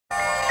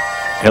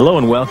Hello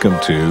and welcome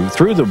to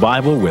Through the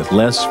Bible with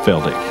Les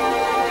Feldick.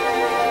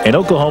 An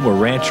Oklahoma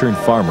rancher and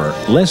farmer,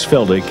 Les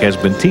Feldick has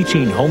been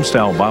teaching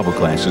homestyle Bible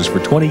classes for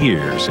 20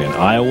 years in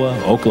Iowa,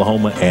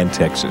 Oklahoma, and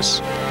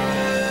Texas.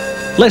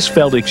 Les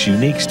Feldick's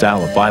unique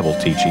style of Bible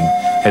teaching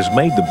has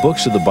made the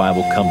books of the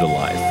Bible come to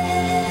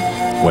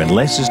life. When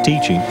Les is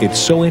teaching, it's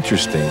so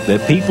interesting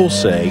that people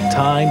say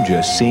time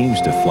just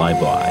seems to fly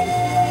by.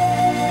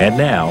 And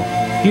now,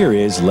 here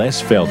is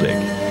Les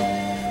Feldick.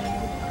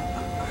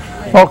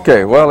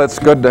 Okay, well, it's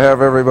good to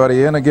have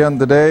everybody in again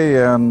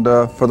today, and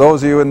for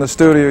those of you in the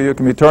studio, you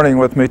can be turning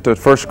with me to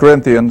 1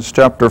 Corinthians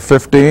chapter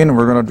 15.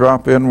 We're going to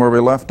drop in where we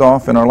left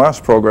off in our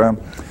last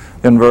program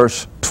in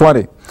verse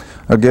 20.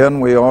 Again,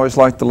 we always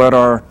like to let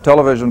our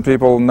television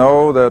people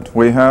know that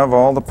we have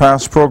all the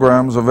past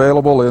programs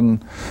available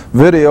in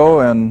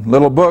video and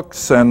little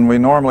books, and we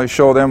normally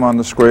show them on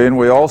the screen.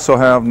 We also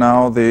have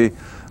now the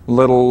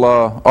little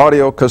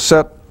audio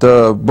cassette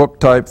book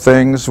type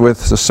things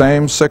with the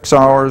same 6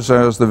 hours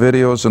as the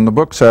videos and the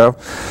books have.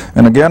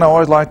 And again, I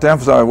always like to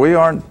emphasize, we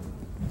aren't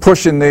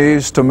pushing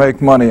these to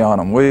make money on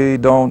them. We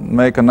don't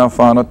make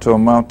enough on it to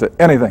amount to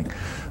anything.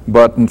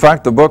 But in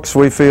fact, the books,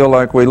 we feel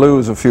like we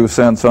lose a few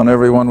cents on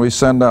every one we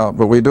send out.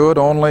 But we do it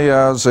only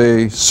as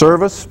a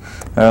service,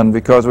 and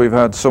because we've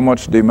had so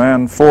much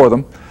demand for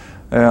them.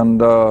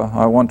 And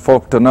I want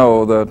folk to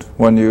know that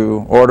when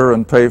you order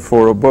and pay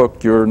for a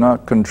book, you're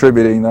not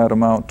contributing that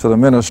amount to the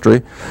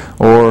ministry,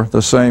 or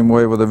the same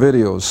way with the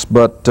videos.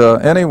 But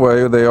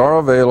anyway, they are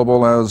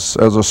available as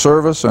a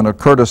service and a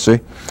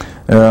courtesy.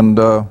 And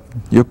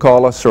you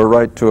call us or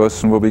write to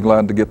us, and we'll be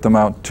glad to get them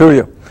out to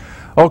you.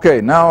 Okay,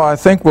 now I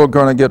think we're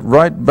going to get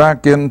right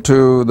back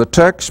into the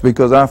text,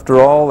 because after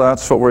all,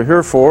 that's what we're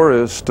here for,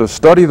 is to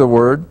study the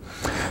Word.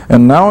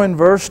 And now in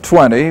verse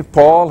 20,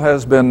 Paul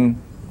has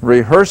been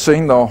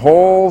rehearsing the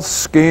whole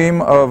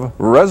scheme of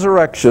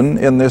resurrection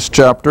in this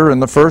chapter, in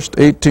the first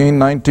 18,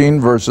 19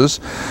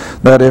 verses,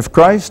 that if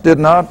Christ did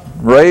not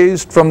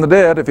raised from the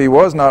dead, if he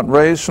was not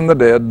raised from the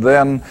dead,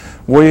 then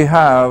we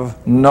have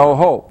no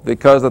hope.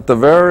 Because at the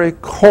very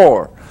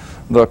core,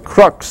 the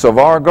crux of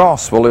our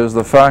gospel is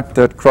the fact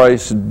that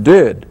Christ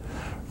did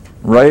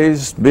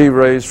be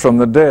raised from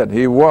the dead.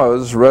 He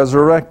was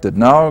resurrected.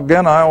 Now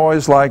again, I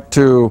always like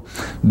to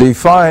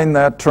define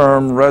that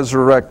term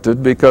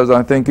resurrected, because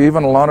I think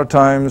even a lot of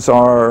times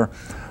our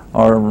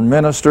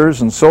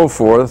ministers and so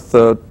forth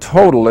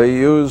totally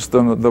use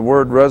the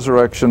word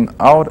resurrection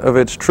out of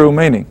its true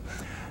meaning.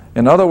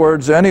 In other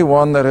words,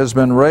 anyone that has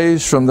been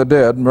raised from the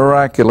dead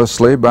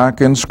miraculously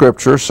back in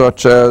Scripture,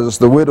 such as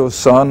the widow's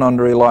son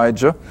under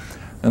Elijah,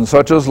 and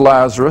such as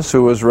Lazarus,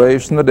 who was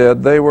raised from the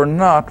dead, they were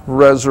not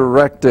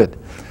resurrected.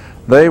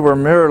 They were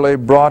merely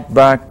brought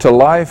back to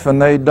life,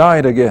 and they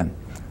died again.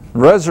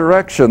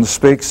 Resurrection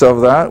speaks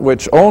of that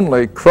which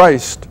only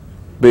Christ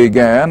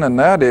began, and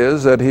that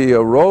is that he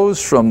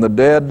arose from the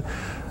dead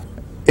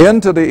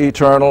into the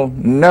eternal,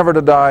 never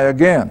to die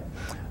again.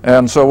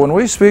 And so when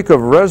we speak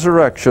of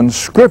resurrection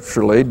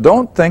scripturally,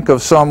 don't think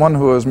of someone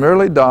who has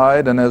merely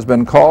died and has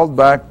been called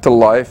back to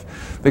life,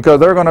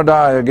 because they're going to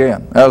die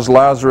again, as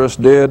Lazarus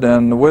did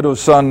and the widow's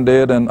son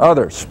did and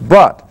others.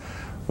 But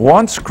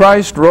once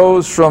Christ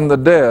rose from the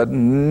dead,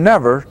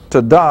 never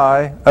to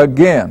die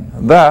again.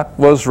 That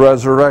was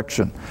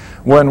resurrection.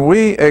 When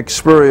we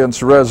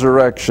experience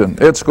resurrection,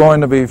 it's going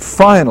to be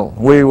final.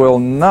 We will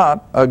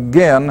not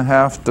again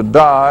have to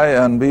die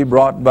and be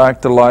brought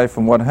back to life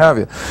and what have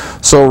you.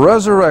 So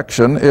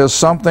resurrection is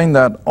something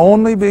that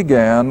only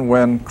began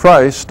when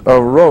Christ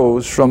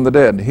arose from the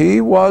dead.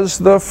 He was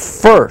the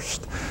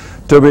first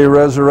to be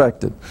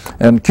resurrected.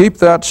 And keep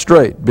that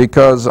straight,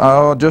 because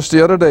just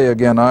the other day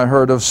again I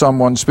heard of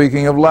someone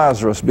speaking of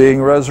Lazarus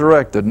being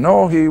resurrected.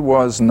 No, he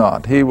was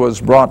not. He was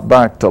brought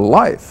back to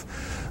life,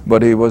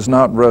 but he was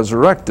not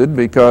resurrected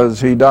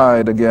because he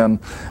died again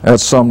at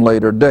some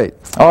later date.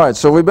 All right,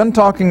 so we've been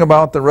talking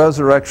about the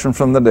resurrection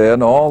from the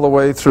dead all the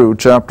way through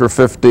chapter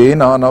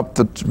 15 on up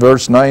to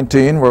verse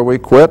 19 where we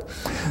quit.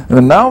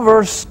 And now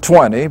verse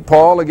 20,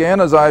 Paul,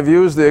 again, as I've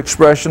used the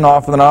expression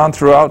off and on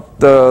throughout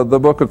the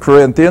book of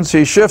Corinthians,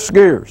 he shifts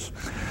gears.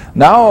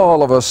 Now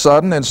all of a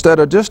sudden, instead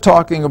of just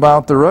talking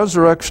about the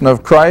resurrection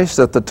of Christ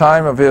at the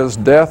time of his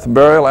death,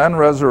 burial, and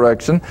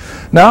resurrection,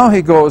 now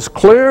he goes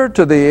clear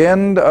to the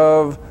end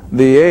of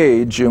the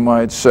age, you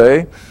might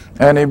say,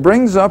 and he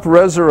brings up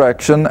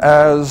resurrection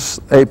as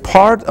a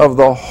part of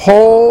the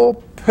whole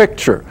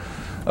picture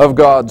of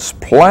God's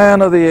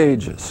plan of the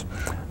ages.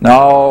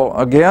 Now,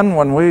 again,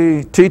 when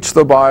we teach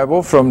the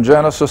Bible from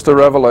Genesis to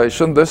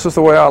Revelation, this is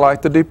the way I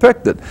like to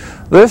depict it.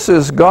 This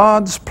is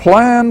God's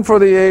plan for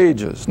the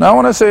ages. Now,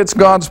 when I say it's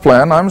God's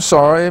plan, I'm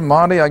sorry,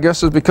 Monty, I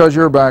guess it's because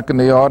you're back in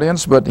the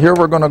audience, but here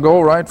we're going to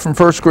go right from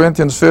 1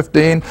 Corinthians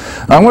 15.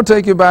 I'm going to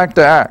take you back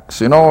to Acts.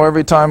 You know,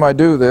 every time I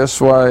do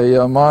this, why,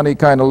 Monty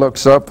kind of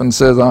looks up and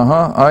says,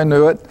 I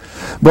knew it.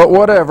 But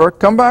whatever,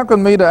 come back with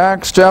me to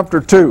Acts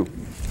chapter 2.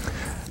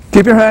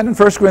 Keep your hand in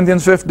 1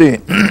 Corinthians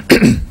 15.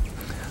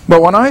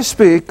 But when I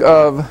speak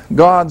of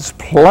God's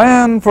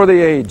plan for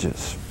the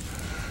ages,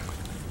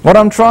 what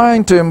I'm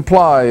trying to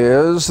imply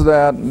is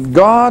that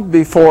God,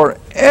 before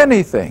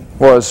anything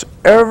was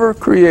ever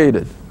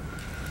created,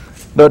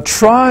 the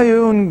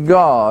triune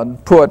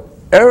God put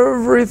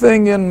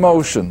everything in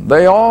motion.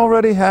 They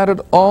already had it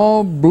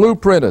all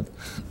blueprinted.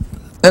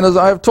 And as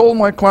I have told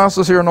my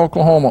classes here in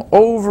Oklahoma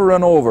over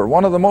and over,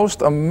 one of the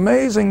most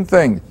amazing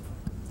things,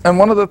 and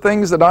one of the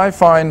things that I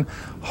find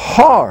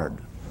hard,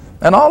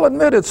 and I'll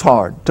admit it's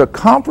hard to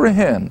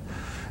comprehend,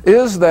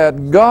 is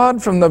that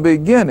God from the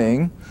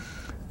beginning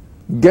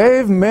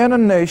gave men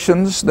and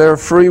nations their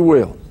free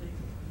will.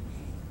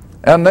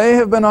 And they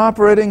have been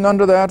operating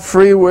under that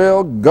free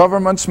will.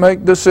 Governments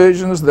make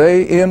decisions.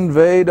 They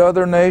invade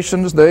other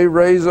nations. They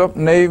raise up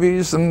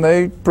navies and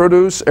they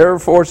produce air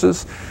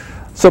forces,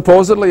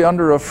 supposedly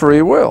under a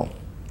free will.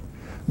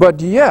 But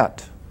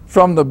yet,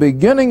 from the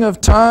beginning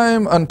of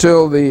time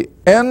until the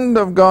end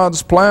of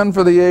God's plan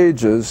for the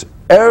ages,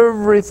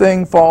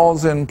 everything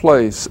falls in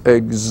place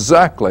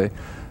exactly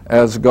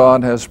as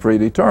God has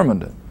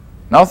predetermined it.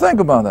 Now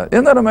think about that.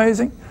 Isn't that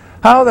amazing?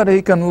 How that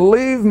He can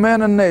leave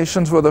men and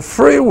nations with a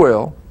free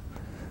will.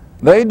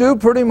 They do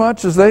pretty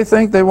much as they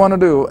think they want to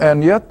do,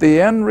 and yet the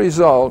end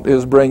result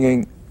is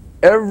bringing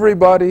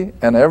everybody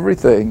and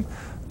everything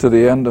to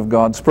the end of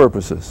God's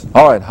purposes.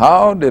 All right,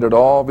 how did it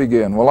all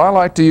begin? Well, I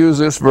like to use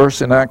this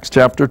verse in Acts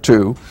chapter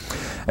 2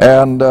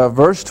 and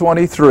verse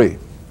 23.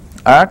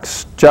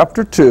 Acts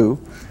chapter 2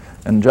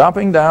 and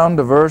jumping down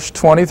to verse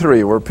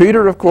 23, where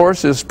Peter, of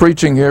course, is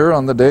preaching here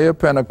on the day of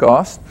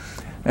Pentecost.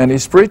 And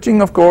he's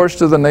preaching, of course,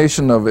 to the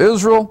nation of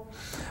Israel,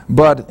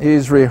 but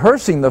he's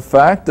rehearsing the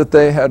fact that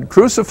they had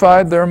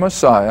crucified their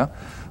Messiah.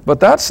 But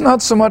that's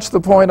not so much the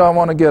point I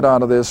want to get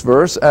out of this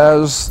verse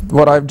as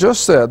what I've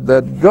just said,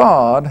 that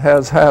God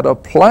has had a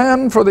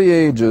plan for the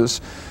ages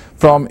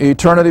from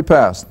eternity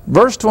past.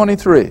 Verse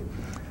 23,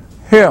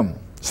 Him,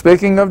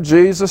 speaking of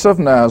Jesus of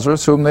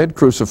Nazareth, whom they'd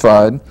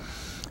crucified,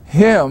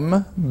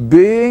 Him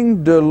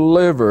being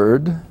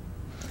delivered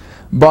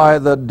by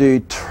the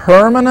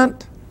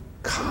determinate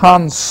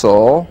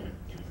counsel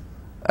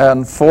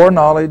and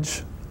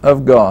foreknowledge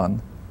of God,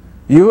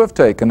 you have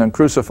taken and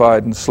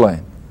crucified and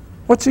slain.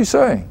 What's he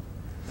saying?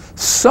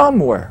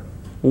 Somewhere,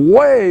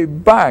 way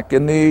back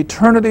in the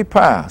eternity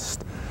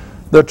past,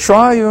 the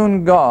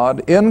triune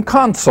God in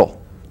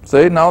counsel.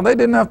 See, now they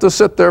didn't have to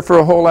sit there for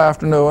a whole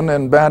afternoon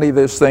and bandy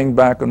this thing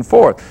back and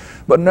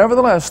forth. But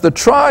nevertheless, the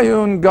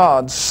triune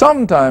God,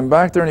 sometime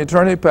back there in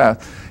eternity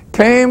past,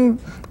 came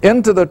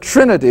into the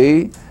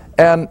Trinity,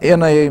 and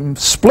in a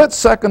split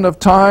second of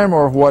time,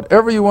 or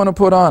whatever you want to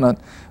put on it,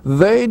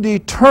 they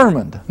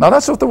determined. Now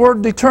that's what the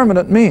word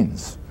determinate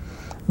means.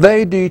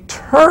 They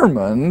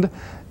determined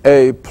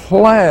a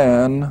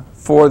plan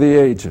for the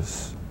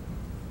ages.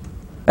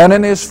 And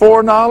in His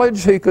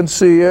foreknowledge, He can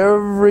see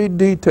every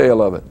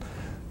detail of it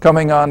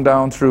coming on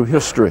down through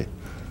history.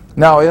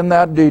 Now in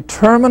that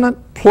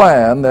determinate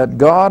plan that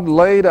God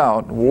laid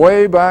out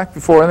way back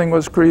before anything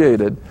was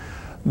created,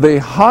 the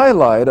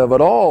highlight of it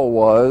all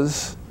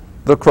was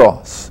the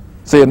cross.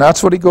 See, and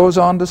that's what he goes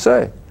on to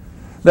say.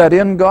 That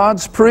in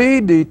God's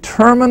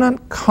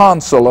predeterminate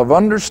counsel of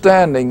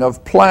understanding,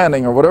 of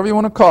planning, or whatever you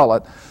want to call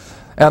it,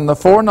 and the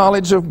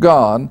foreknowledge of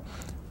God,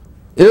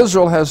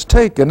 Israel has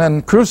taken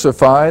and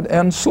crucified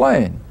and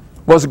slain.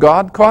 Was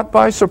God caught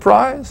by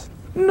surprise?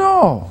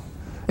 No.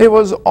 It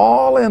was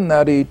all in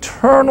that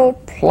eternal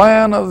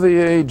plan of the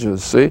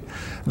ages, see,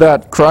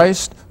 that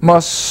Christ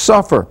must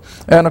suffer.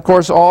 And of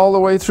course, all the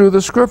way through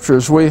the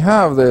Scriptures we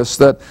have this,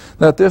 that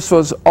this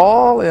was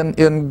all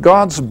in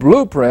God's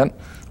blueprint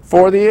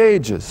for the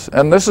ages.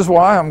 And this is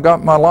why I've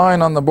got my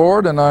line on the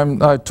board, and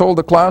I told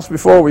the class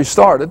before we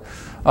started,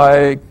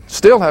 I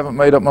still haven't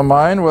made up my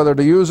mind whether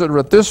to use it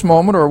at this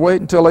moment or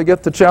wait until I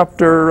get to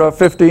chapter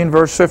 15,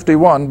 verse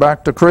 51,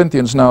 back to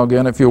Corinthians now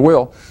again, if you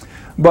will.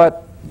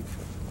 But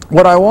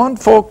what I want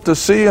folk to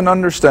see and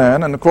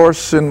understand, and of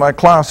course in my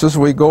classes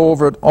we go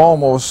over it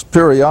almost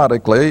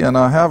periodically, and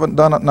I haven't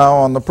done it now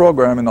on the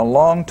program in a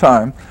long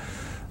time,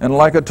 and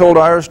like I told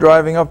Iris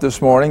driving up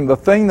this morning, the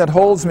thing that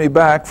holds me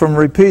back from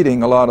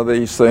repeating a lot of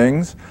these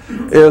things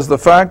is the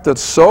fact that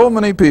so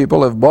many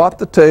people have bought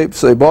the tapes,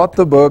 they bought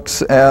the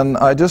books, and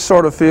I just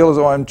sort of feel as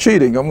though I'm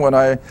cheating them when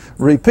I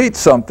repeat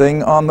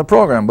something on the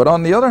program. But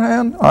on the other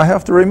hand, I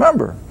have to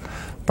remember,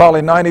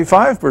 probably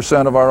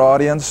 95% of our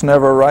audience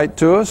never write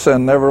to us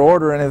and never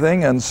order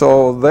anything, and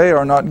so they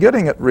are not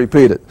getting it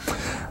repeated.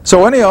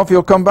 So anyhow, if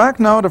you'll come back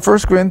now to 1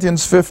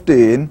 Corinthians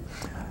 15,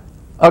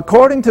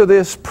 according to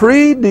this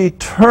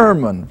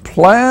predetermined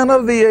plan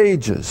of the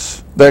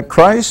ages, that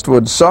Christ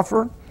would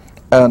suffer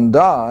and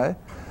die,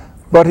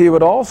 but He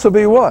would also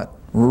be what?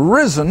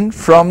 Risen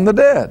from the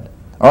dead.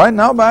 All right,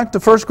 now back to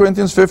 1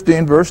 Corinthians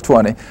 15, verse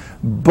 20.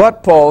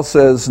 But Paul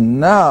says,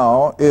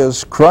 now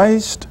is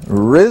Christ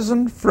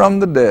risen from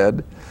the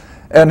dead,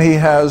 and He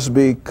has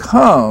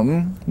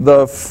become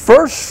the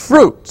first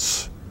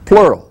fruits,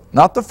 plural,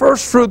 not the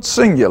first fruits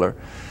singular,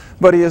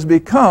 but He has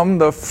become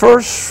the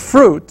first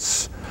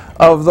fruits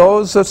of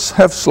those that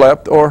have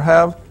slept or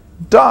have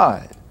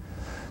died.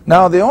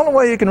 Now, the only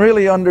way you can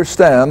really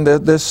understand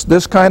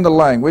this kind of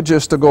language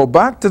is to go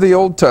back to the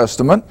Old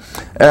Testament.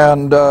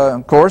 And,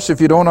 of course,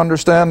 if you don't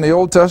understand the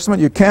Old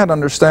Testament, you can't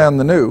understand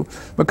the New.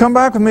 But come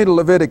back with me to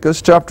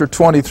Leviticus chapter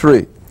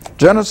 23.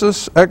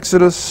 Genesis,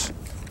 Exodus,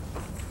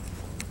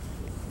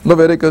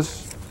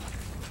 Leviticus,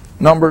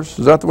 Numbers.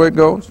 Is that the way it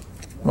goes?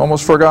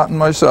 Almost forgotten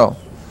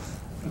myself.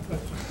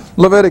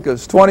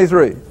 Leviticus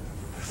 23.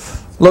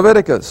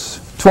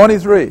 Leviticus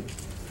 23.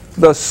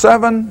 The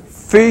 7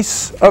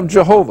 feasts of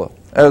Jehovah,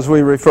 as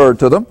we refer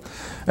to them.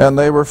 And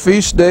they were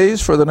feast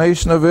days for the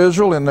nation of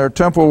Israel in their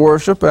temple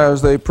worship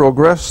as they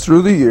progressed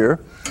through the year.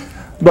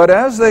 But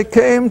as they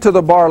came to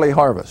the barley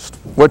harvest,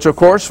 which of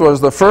course was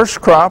the first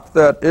crop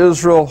that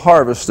Israel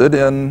harvested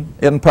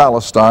in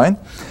Palestine,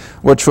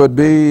 which would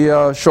be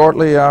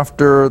shortly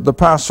after the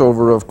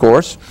Passover, of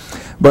course.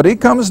 But he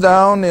comes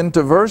down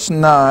into verse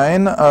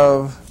 9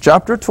 of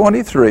chapter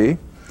 23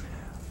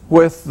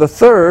 with the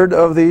third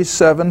of these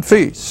 7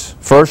 feasts.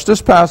 First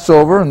is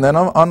Passover, and then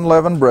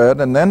unleavened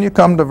bread, and then you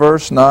come to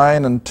verse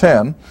 9 and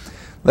 10.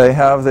 They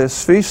have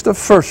this feast of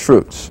first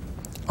fruits.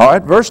 All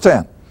right, verse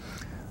 10.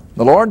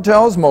 The Lord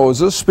tells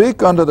Moses,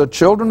 "Speak unto the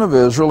children of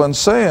Israel, and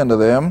say unto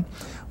them,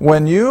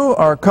 When you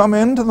are come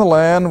into the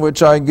land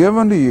which I give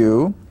unto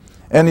you,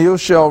 and you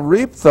shall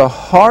reap the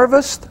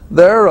harvest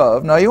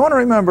thereof." Now you want to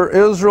remember,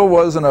 Israel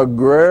was an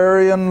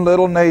agrarian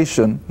little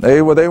nation.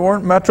 They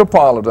weren't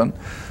metropolitan.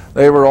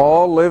 They were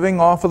all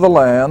living off of the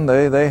land.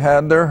 They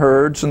had their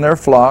herds and their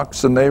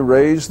flocks, and they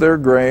raised their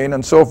grain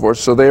and so forth.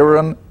 So they were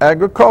an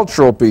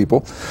agricultural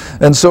people.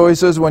 And so he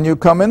says, when you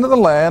come into the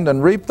land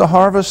and reap the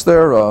harvest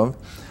thereof,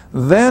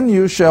 then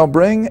you shall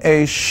bring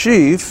a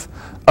sheaf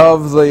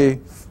of the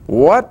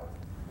what?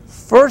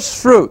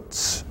 First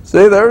fruits.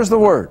 See, there's the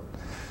word.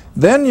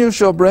 Then you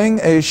shall bring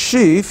a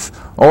sheaf,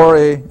 or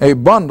a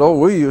bundle,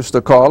 we used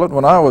to call it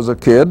when I was a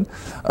kid,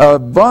 a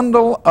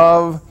bundle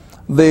of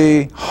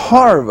the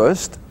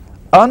harvest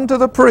unto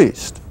the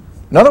priest.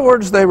 In other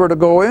words, they were to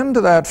go into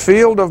that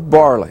field of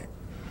barley.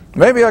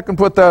 Maybe I can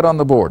put that on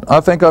the board. I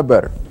think I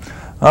better.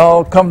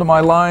 I'll come to my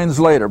lines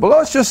later. But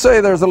let's just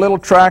say there's a little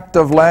tract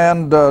of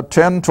land,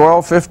 10,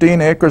 12, 15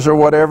 acres or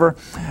whatever.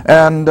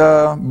 And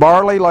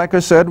barley, like I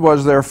said,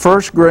 was their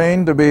first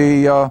grain to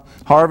be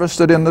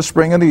harvested in the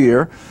spring of the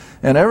year.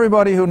 And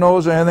everybody who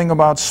knows anything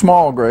about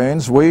small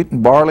grains, wheat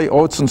and barley,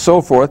 oats and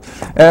so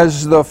forth,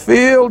 as the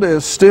field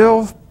is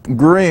still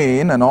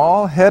green and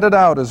all headed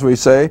out, as we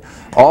say,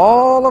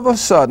 all of a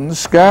sudden,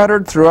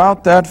 scattered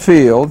throughout that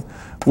field,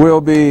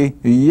 will be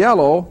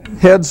yellow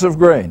heads of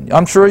grain.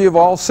 I'm sure you've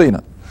all seen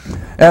it.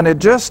 And it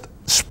just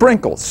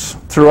sprinkles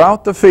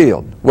throughout the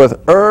field with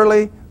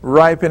early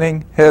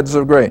ripening heads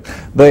of grain.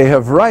 They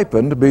have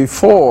ripened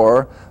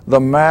before the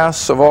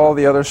mass of all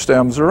the other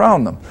stems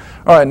around them.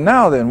 All right,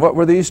 now then, what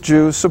were these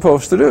Jews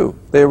supposed to do?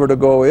 They were to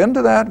go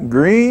into that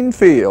green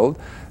field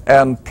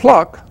and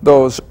pluck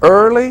those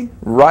early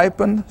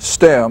ripened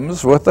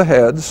stems with the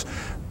heads,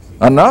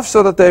 enough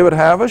so that they would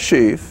have a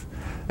sheaf,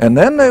 and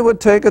then they would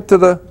take it to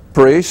the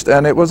priest,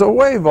 and it was a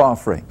wave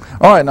offering.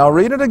 All right, now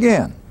read it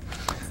again.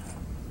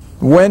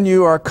 When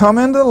you are come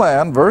into the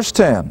land, verse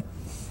 10,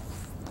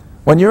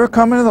 when you are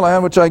come into the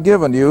land which I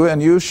give unto you,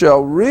 and you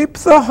shall reap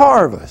the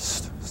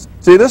harvest.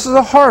 See, this is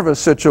a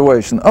harvest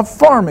situation, a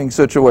farming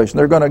situation.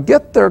 They're going to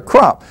get their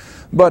crop.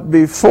 But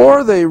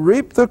before they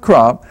reap the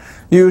crop,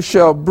 you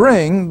shall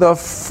bring the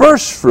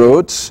first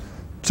fruits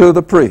to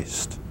the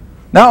priest.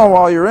 Now,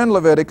 while you're in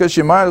Leviticus,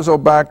 you might as well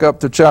back up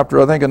to chapter,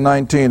 I think in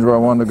 19 where I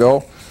wanted to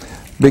go,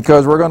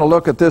 because we're going to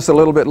look at this a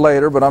little bit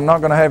later, but I'm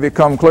not going to have you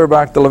come clear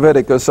back to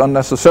Leviticus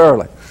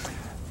unnecessarily.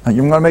 I'm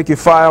going to make you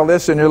file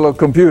this in your little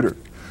computer.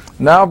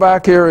 Now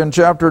back here in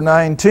chapter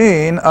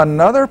 19,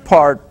 another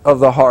part of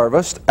the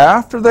harvest,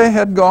 after they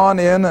had gone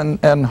in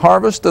and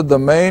harvested the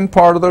main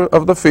part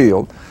of the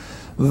field,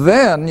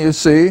 then, you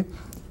see,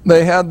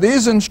 they had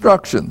these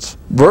instructions.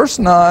 Verse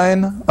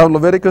 9 of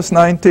Leviticus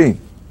 19.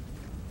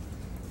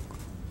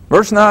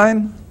 Verse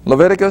 9,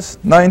 Leviticus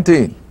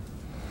 19.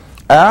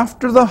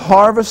 After the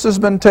harvest has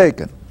been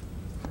taken,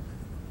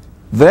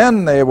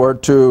 then they were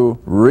to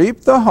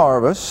reap the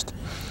harvest,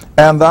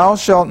 and thou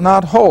shalt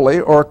not wholly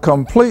or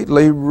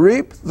completely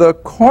reap the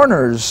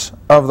corners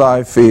of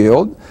thy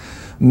field,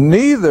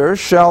 neither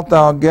shalt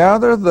thou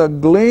gather the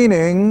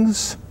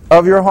gleanings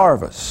of your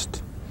harvest.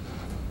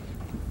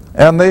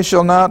 And they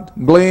shall not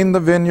glean the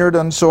vineyard,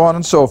 and so on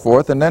and so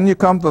forth. And then you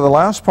come to the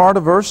last part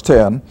of verse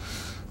 10.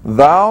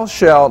 Thou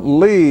shalt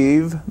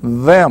leave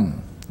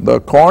them,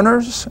 the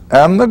corners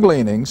and the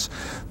gleanings,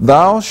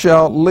 thou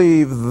shalt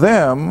leave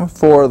them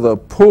for the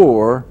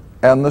poor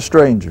and the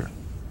stranger.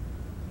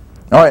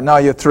 All right, now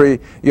you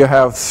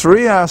have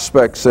three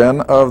aspects then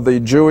of the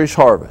Jewish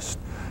harvest.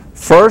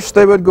 First,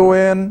 they would go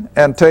in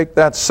and take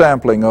that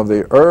sampling of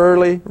the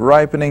early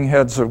ripening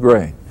heads of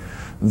grain.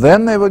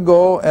 Then they would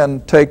go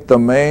and take the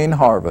main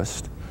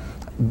harvest,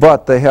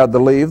 but they had to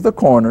leave the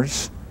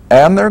corners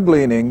and their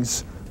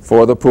gleanings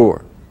for the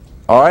poor.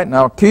 All right,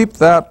 now keep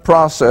that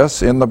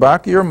process in the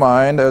back of your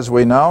mind as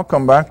we now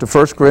come back to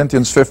 1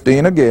 Corinthians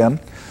 15 again.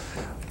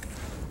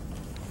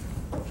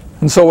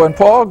 And so when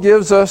Paul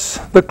gives us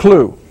the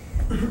clue,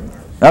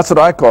 that's what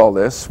I call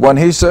this, when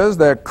he says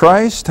that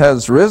Christ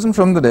has risen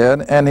from the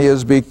dead and he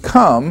has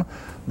become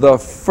the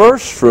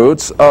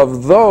firstfruits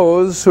of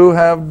those who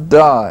have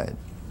died.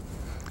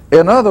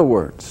 In other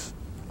words,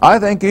 I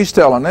think he's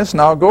telling us,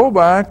 now go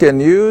back and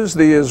use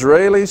the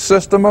Israeli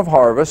system of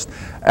harvest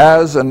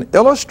as an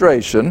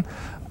illustration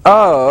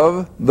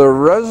of the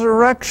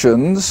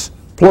resurrections,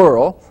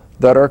 plural,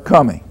 that are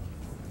coming.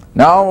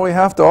 Now we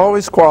have to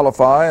always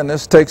qualify, and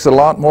this takes a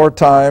lot more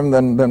time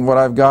than what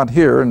I've got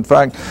here. In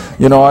fact,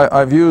 you know,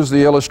 I've used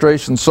the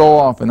illustration so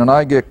often, and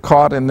I get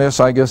caught in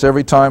this, I guess,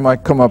 every time I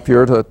come up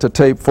here to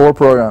tape for a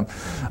program.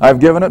 I've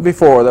given it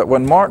before that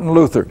when Martin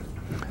Luther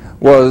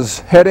was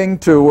heading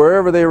to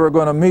wherever they were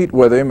going to meet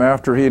with him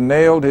after he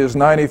nailed his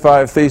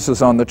 95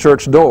 Theses on the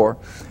church door,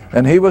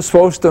 and he was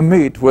supposed to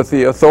meet with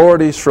the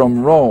authorities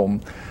from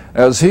Rome,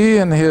 as he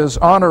and his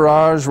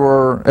entourage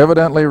were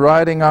evidently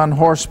riding on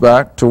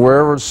horseback to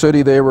wherever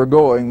city they were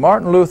going,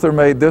 Martin Luther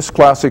made this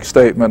classic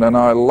statement, and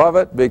I love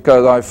it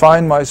because I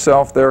find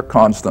myself there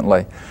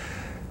constantly.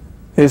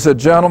 He said,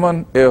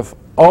 "Gentlemen, if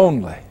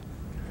only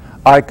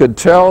I could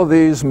tell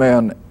these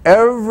men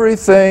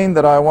everything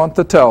that I want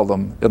to tell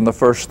them in the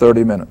first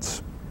 30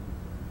 minutes.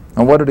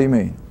 And what did he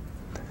mean?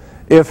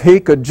 If he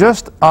could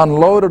just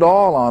unload it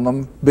all on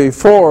them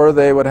before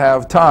they would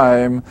have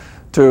time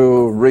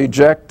to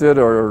reject it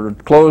or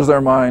close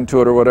their mind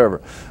to it or whatever.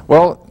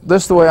 Well,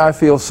 this is the way I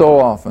feel so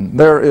often.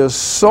 There is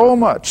so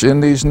much in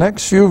these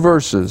next few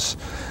verses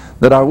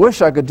that I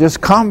wish I could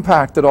just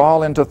compact it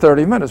all into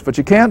 30 minutes, but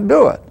you can't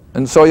do it.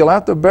 And so you'll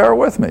have to bear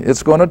with me.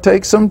 It's going to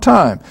take some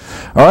time.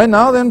 All right,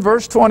 now then,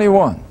 verse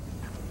 21.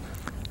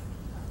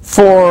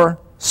 For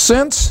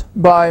since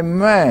by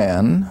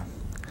man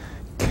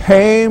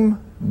came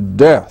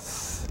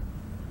death,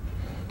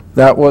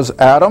 that was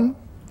Adam,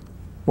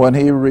 when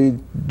he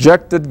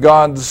rejected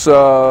God's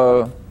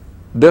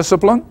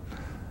discipline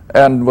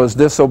and was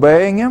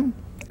disobeying him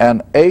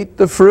and ate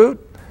the fruit,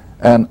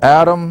 and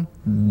Adam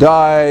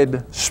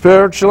died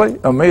spiritually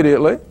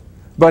immediately,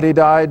 but he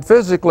died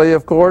physically,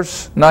 of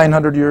course,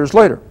 900 years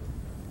later.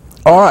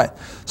 All right,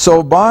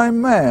 so by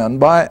man,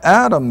 by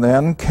Adam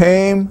then,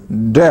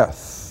 came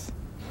death,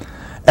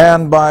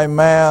 and by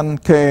man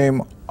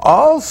came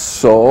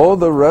also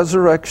the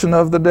resurrection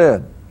of the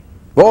dead.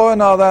 Boy,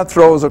 now that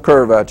throws a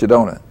curve at you,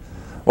 don't it?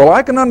 Well,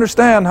 I can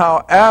understand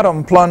how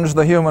Adam plunged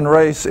the human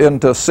race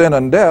into sin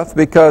and death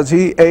because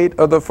he ate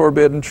of the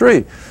forbidden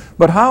tree.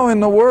 But how in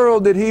the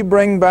world did he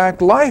bring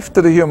back life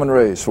to the human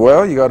race?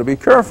 Well, you got to be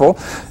careful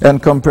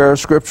and compare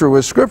Scripture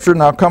with Scripture.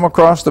 Now come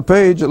across the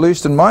page, at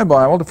least in my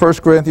Bible, to 1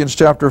 Corinthians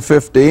chapter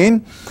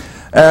 15,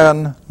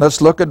 and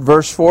let's look at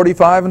verse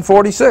 45 and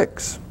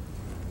 46.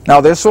 Now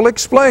this will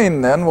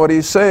explain then what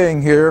he's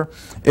saying here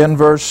in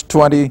verse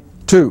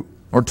 22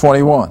 or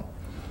 21.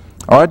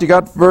 All right, you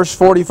got verse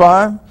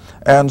 45?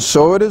 And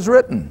so it is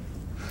written,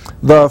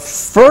 the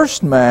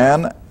first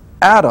man,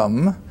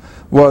 Adam,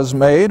 was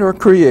made or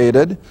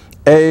created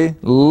a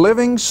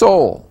living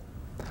soul.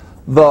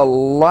 The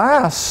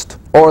last,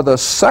 or the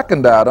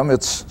second Adam,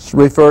 it's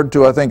referred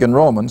to, I think, in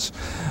Romans,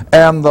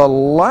 and the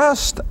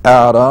last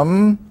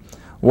Adam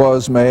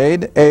was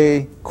made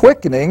a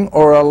quickening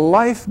or a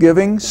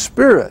life-giving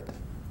spirit.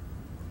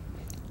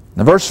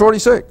 Now, verse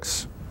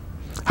 46.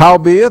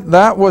 Howbeit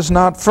that was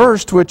not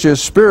first which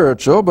is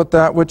spiritual, but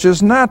that which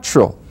is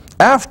natural.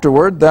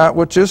 Afterward, that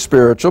which is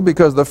spiritual,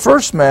 because the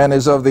first man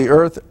is of the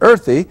earth,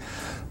 earthy.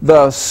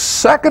 The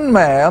second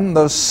man,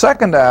 the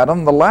second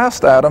Adam, the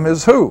last Adam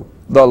is who?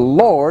 The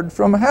Lord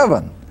from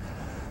heaven.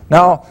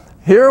 Now,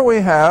 here we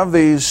have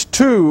these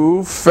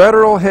two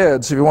federal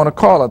heads, if you want to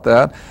call it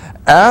that.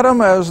 Adam,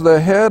 as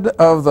the head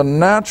of the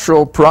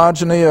natural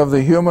progeny of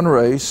the human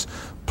race,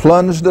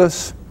 plunged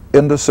us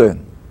into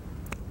sin.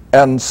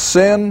 And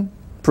sin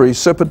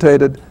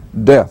precipitated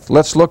death.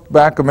 Let's look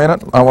back a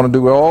minute. I want to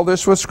do all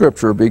this with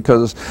Scripture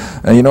because,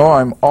 you know,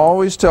 I'm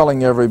always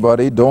telling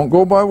everybody, don't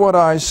go by what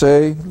I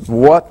say.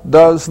 What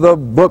does the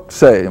book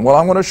say? Well,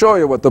 I'm going to show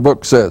you what the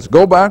book says.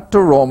 Go back to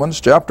Romans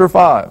chapter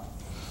 5.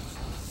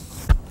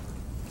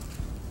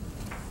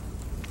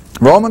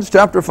 Romans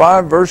chapter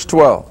 5, verse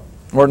 12.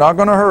 We're not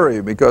going to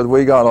hurry because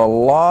we got a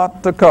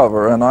lot to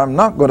cover, and I'm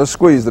not going to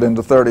squeeze it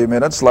into 30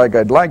 minutes like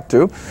I'd like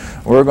to.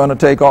 We're going to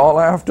take all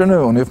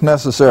afternoon if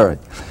necessary.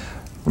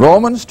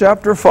 Romans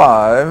chapter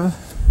 5,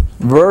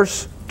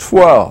 verse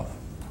 12.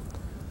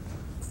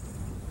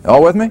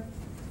 All with me?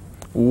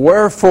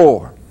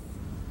 Wherefore,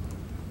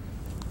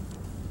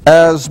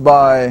 as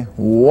by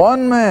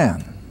one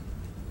man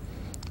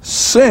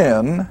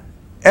sin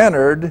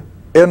entered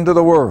into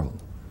the world,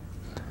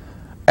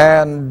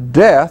 and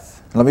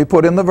death, let me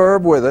put in the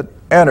verb with it,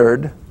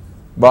 entered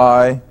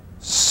by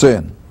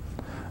sin.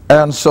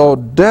 And so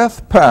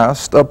death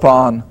passed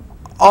upon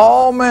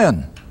all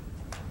men,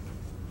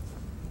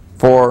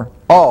 for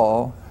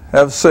all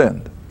have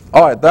sinned.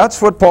 All right,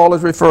 that's what Paul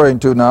is referring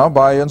to now,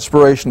 by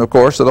inspiration, of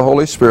course, of the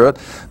Holy Spirit.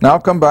 Now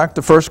come back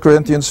to 1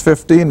 Corinthians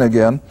 15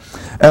 again.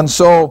 And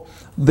so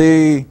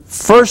the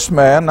first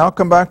man, now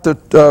come back to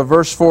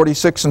verse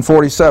 46 and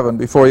 47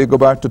 before you go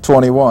back to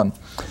 21.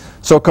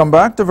 So come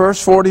back to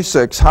verse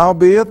 46.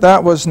 Howbeit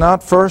that was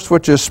not first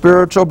which is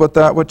spiritual, but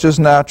that which is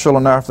natural,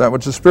 and after that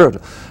which is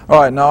spiritual.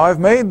 All right, now I've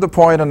made the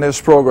point in this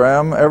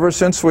program ever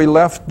since we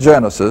left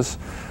Genesis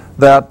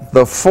that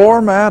the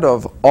format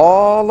of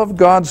all of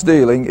God's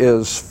dealing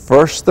is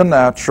first the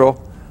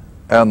natural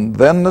and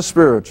then the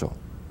spiritual.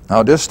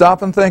 Now just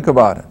stop and think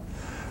about it.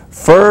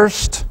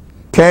 First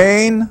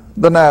Cain,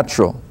 the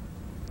natural.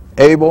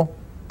 Abel,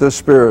 the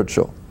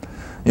spiritual.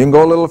 You can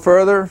go a little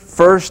further.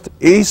 First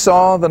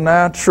Esau, the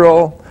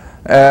natural,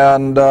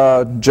 and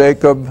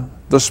Jacob,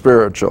 the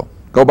spiritual.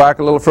 Go back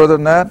a little further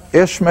than that.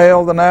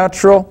 Ishmael, the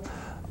natural.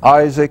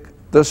 Isaac,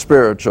 the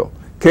spiritual.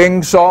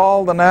 King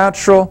Saul, the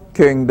natural.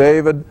 King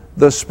David,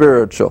 the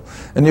spiritual.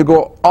 And you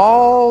go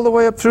all the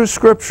way up through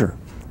Scripture.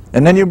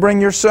 And then you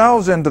bring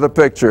yourselves into the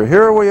picture.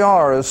 Here we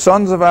are as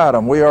sons of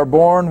Adam. We are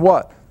born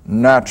what?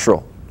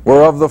 Natural.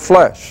 We're of the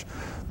flesh.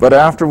 But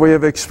after we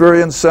have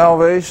experienced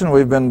salvation,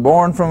 we've been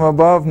born from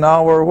above,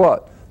 now we're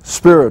what?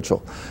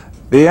 Spiritual.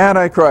 The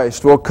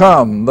Antichrist will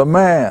come, the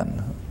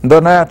man,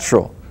 the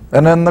natural.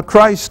 And then the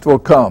Christ will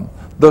come,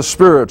 the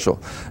spiritual.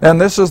 And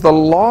this is the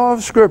law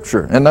of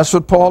Scripture, and that's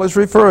what Paul is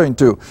referring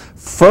to.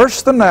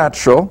 First the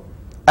natural,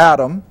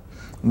 Adam,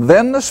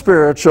 then the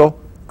spiritual,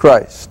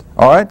 Christ.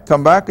 All right,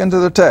 come back into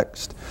the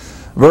text.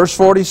 Verse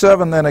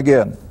 47 then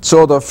again.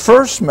 So the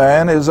first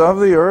man is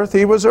of the earth,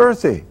 he was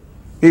earthy.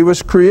 He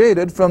was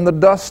created from the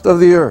dust of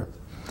the earth.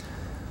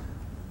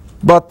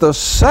 But the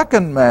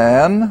second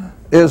man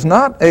is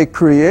not a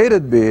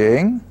created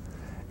being.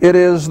 It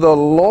is the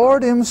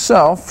Lord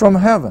Himself from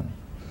heaven.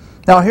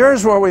 Now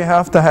here's where we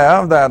have to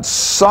have that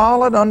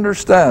solid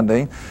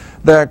understanding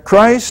that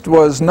Christ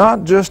was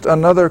not just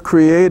another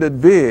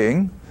created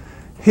being.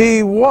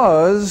 He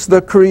was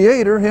the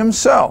Creator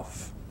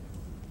Himself.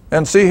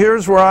 And see,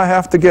 here's where I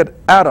have to get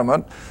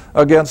adamant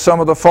against some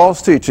of the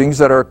false teachings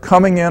that are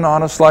coming in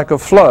on us like a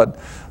flood,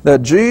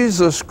 that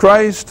Jesus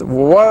Christ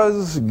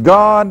was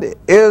God,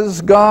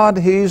 is God,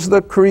 He's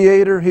the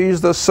Creator,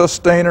 He's the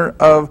sustainer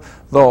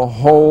of the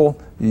whole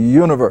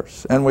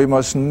universe. And we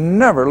must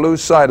never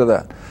lose sight of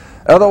that.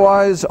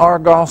 Otherwise, our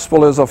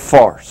gospel is a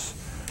farce.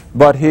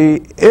 But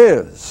He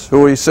is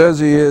who He says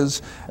He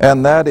is,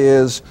 and that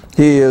is,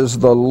 He is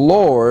the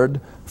Lord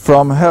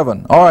from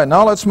heaven. All right,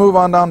 now let's move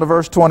on down to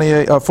verse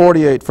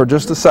 48 for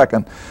just a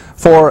second.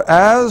 For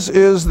as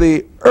is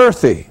the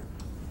earthy,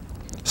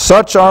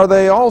 such are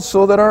they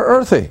also that are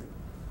earthy.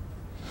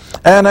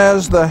 And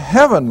as the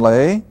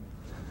heavenly,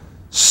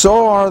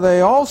 so are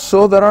they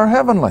also that are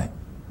heavenly.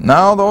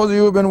 Now, those of you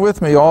who have been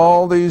with me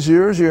all these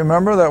years, you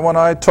remember that when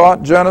I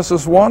taught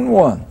Genesis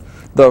 1:1,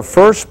 the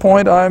first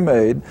point I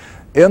made,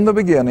 in the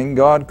beginning,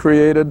 God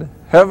created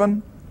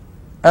heaven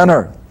and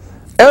earth.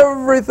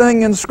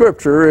 Everything in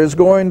Scripture is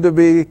going to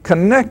be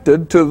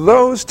connected to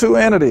those two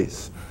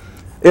entities.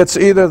 It's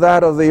either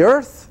that of the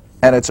earth,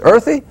 and it's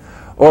earthy,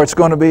 or it's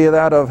going to be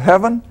that of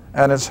heaven,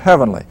 and it's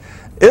heavenly.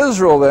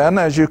 Israel then,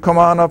 as you come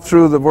on up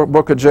through the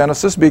book of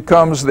Genesis,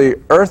 becomes the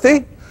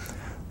earthy,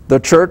 the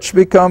church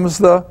becomes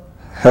the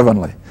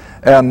heavenly.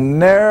 And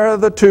ne'er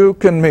the two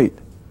can meet,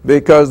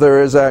 because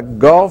there is that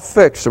gulf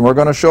fixed, and we're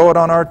going to show it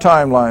on our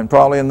timeline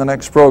probably in the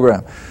next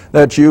program,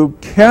 that you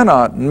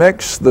cannot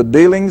mix the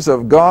dealings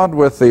of God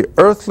with the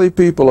earthly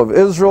people of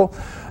Israel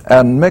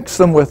and mix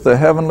them with the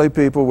heavenly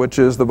people, which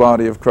is the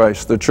body of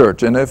Christ, the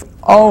church. And if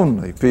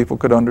only people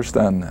could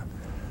understand that.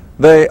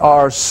 They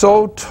are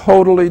so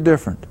totally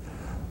different.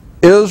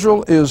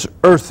 Israel is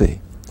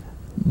earthy.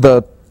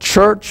 The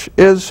church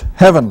is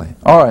heavenly.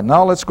 All right,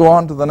 now let's go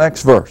on to the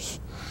next verse.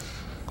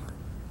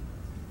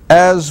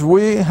 As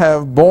we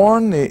have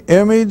borne the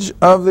image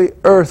of the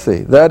earthy,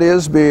 that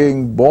is,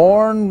 being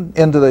born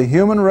into the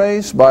human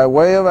race by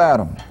way of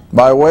Adam,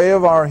 by way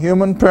of our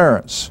human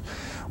parents,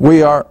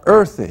 we are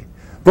earthy.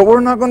 But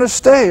we're not going to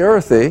stay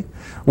earthy.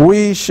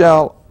 We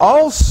shall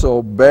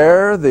also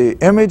bear the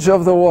image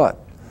of the what?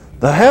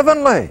 The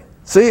heavenly.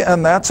 See,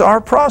 and that's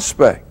our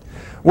prospect.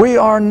 We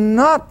are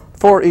not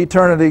for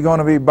eternity going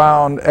to be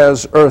bound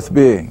as earth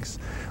beings.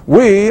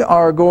 We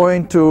are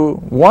going to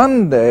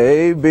one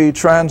day be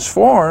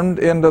transformed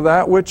into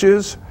that which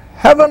is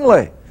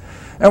heavenly.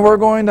 And we're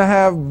going to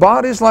have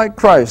bodies like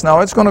Christ.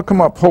 Now, it's going to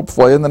come up,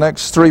 hopefully, in the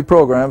next 3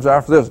 programs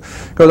after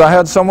this. Because I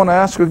had someone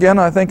ask again,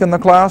 I think in the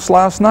class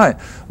last night,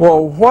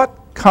 well, what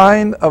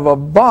kind of a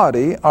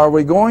body are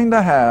we going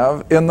to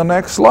have in the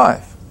next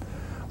life?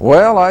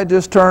 Well, I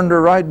just turned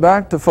her right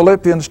back to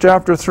Philippians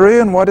chapter 3,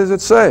 and what does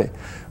it say?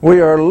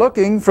 We are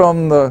looking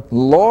from the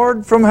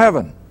Lord from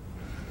heaven.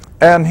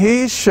 And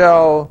He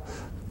shall,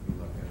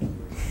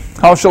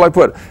 how shall I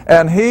put it?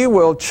 And He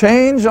will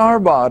change our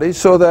body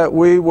so that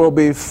we will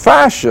be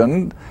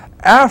fashioned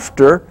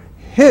after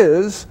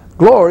His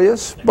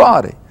glorious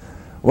body.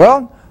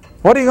 Well,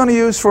 what are you going to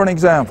use for an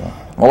example?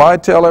 Well, I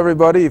tell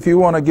everybody, if you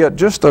want to get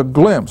just a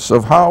glimpse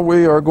of how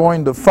we are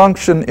going to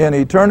function in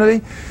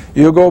eternity,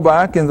 you go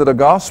back into the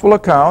gospel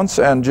accounts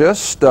and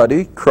just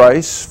study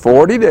Christ's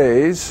 40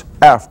 days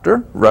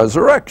after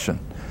resurrection.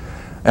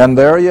 And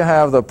there you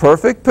have the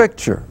perfect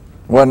picture.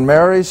 When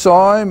Mary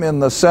saw him in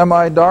the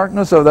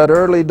semi-darkness of that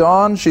early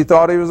dawn, she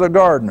thought he was a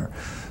gardener.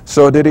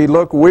 So did he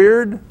look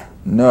weird?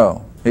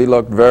 No. He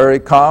looked very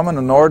common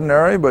and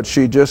ordinary, but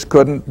she just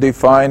couldn't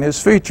define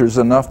his features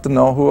enough to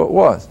know who it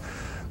was.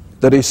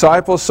 The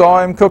disciples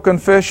saw him cooking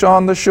fish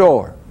on the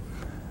shore.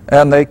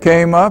 And they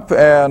came up,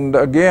 and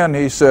again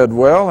he said,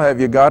 well,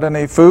 have you got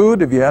any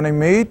food? Have you any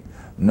meat?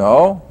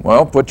 No.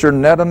 Well, put your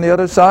net on the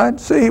other side.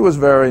 See, he was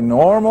very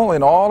normal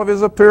in all of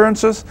his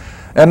appearances.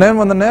 And then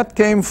when the net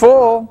came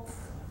full,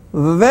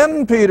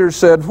 then Peter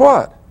said,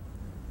 what?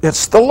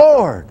 It's the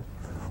Lord.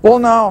 Well,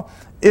 now,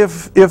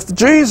 if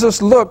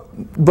Jesus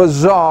looked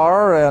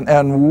bizarre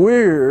and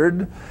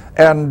weird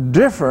and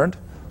different,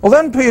 well,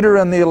 then Peter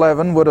and the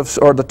 11 would have,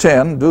 or the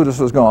 10, Judas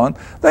was gone,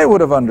 they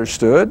would have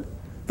understood.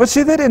 But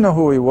see, they didn't know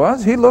who he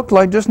was. He looked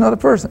like just another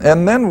person.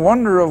 And then,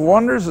 wonder of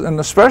wonders, and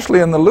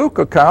especially in the Luke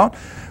account,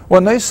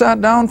 when they sat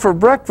down for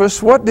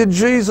breakfast, what did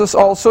Jesus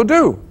also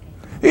do?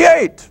 He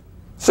ate.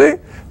 See?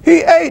 He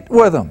ate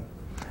with them.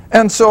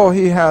 And so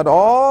he had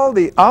all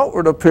the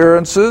outward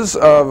appearances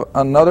of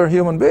another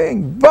human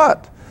being,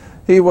 but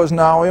he was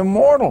now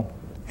immortal.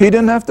 He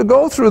didn't have to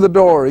go through the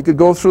door. He could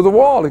go through the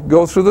wall. He could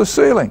go through the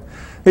ceiling.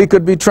 He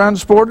could be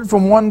transported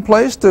from one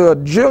place to a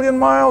jillion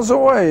miles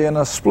away in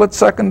a split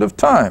second of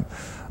time.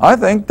 I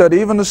think that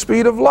even the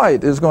speed of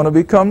light is going to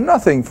become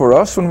nothing for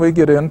us when we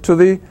get into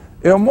the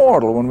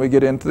immortal, when we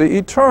get into the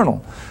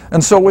eternal.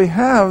 And so we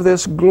have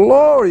this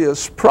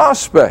glorious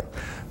prospect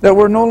that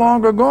we're no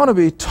longer going to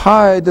be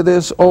tied to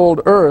this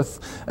old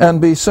earth and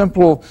be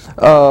simple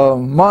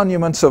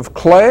monuments of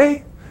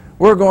clay.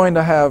 We're going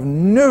to have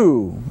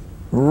new,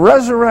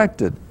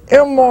 resurrected,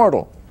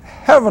 immortal,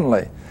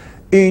 heavenly,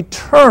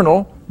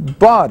 eternal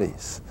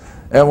bodies.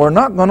 And we're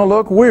not going to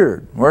look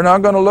weird. We're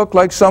not going to look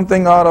like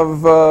something out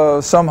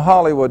of some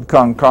Hollywood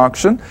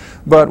concoction,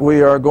 but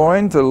we are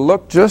going to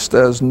look just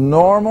as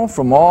normal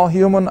from all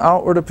human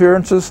outward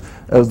appearances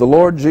as the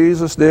Lord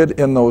Jesus did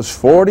in those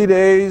 40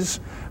 days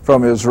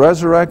from his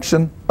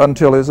resurrection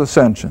until his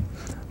ascension.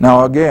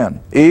 Now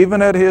again,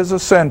 even at his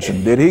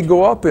ascension, did he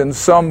go up in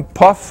some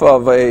puff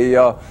of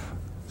a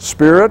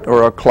spirit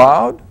or a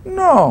cloud?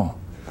 No.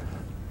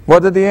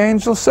 What did the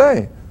angel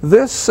say?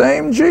 This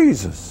same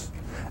Jesus,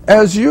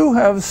 as you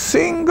have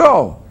seen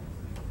go,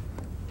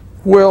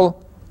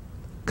 will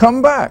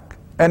come back,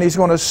 and he's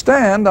going to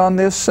stand on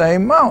this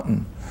same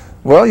mountain.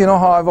 Well, you know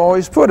how I've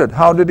always put it.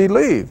 How did he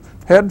leave?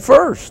 Head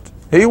first.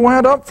 He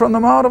went up from the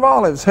Mount of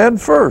Olives head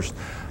first.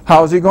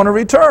 How's he going to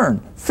return?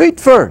 Feet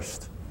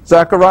first.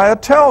 Zechariah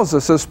tells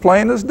us as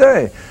plain as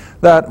day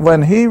that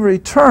when he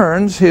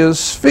returns,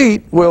 his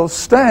feet will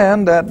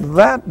stand at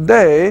that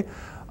day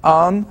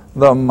on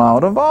the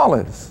Mount of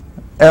Olives.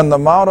 And the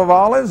Mount of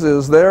Olives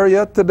is there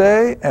yet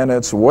today, and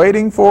it's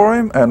waiting for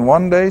him, and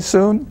one day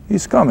soon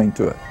he's coming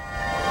to it.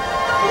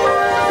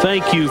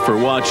 Thank you for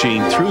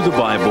watching Through the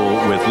Bible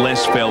with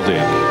Les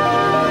Feldick,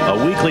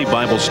 a weekly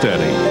Bible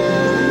study.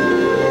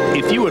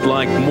 If you would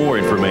like more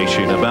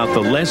information about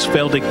the Les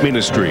Feldick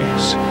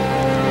Ministries,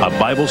 a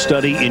Bible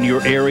study in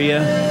your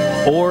area,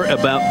 or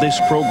about this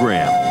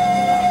program,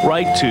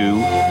 write to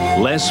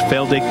Les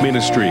Feldick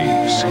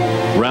Ministries,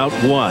 Route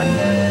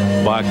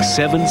 1, Box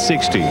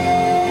 760,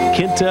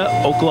 Kinta,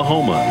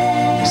 Oklahoma,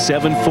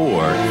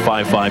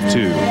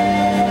 74552.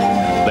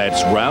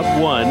 That's Route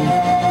 1,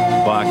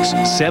 Box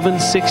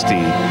 760,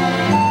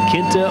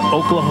 Kinta,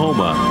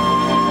 Oklahoma,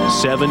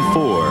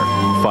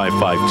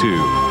 74552.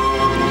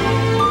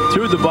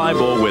 Through the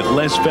Bible with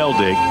Les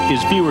Feldick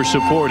is viewer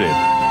supported,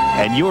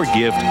 and your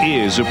gift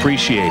is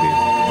appreciated.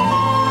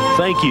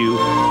 Thank you,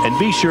 and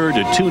be sure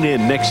to tune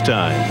in next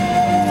time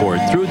for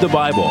Through the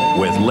Bible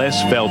with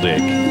Les Feldick.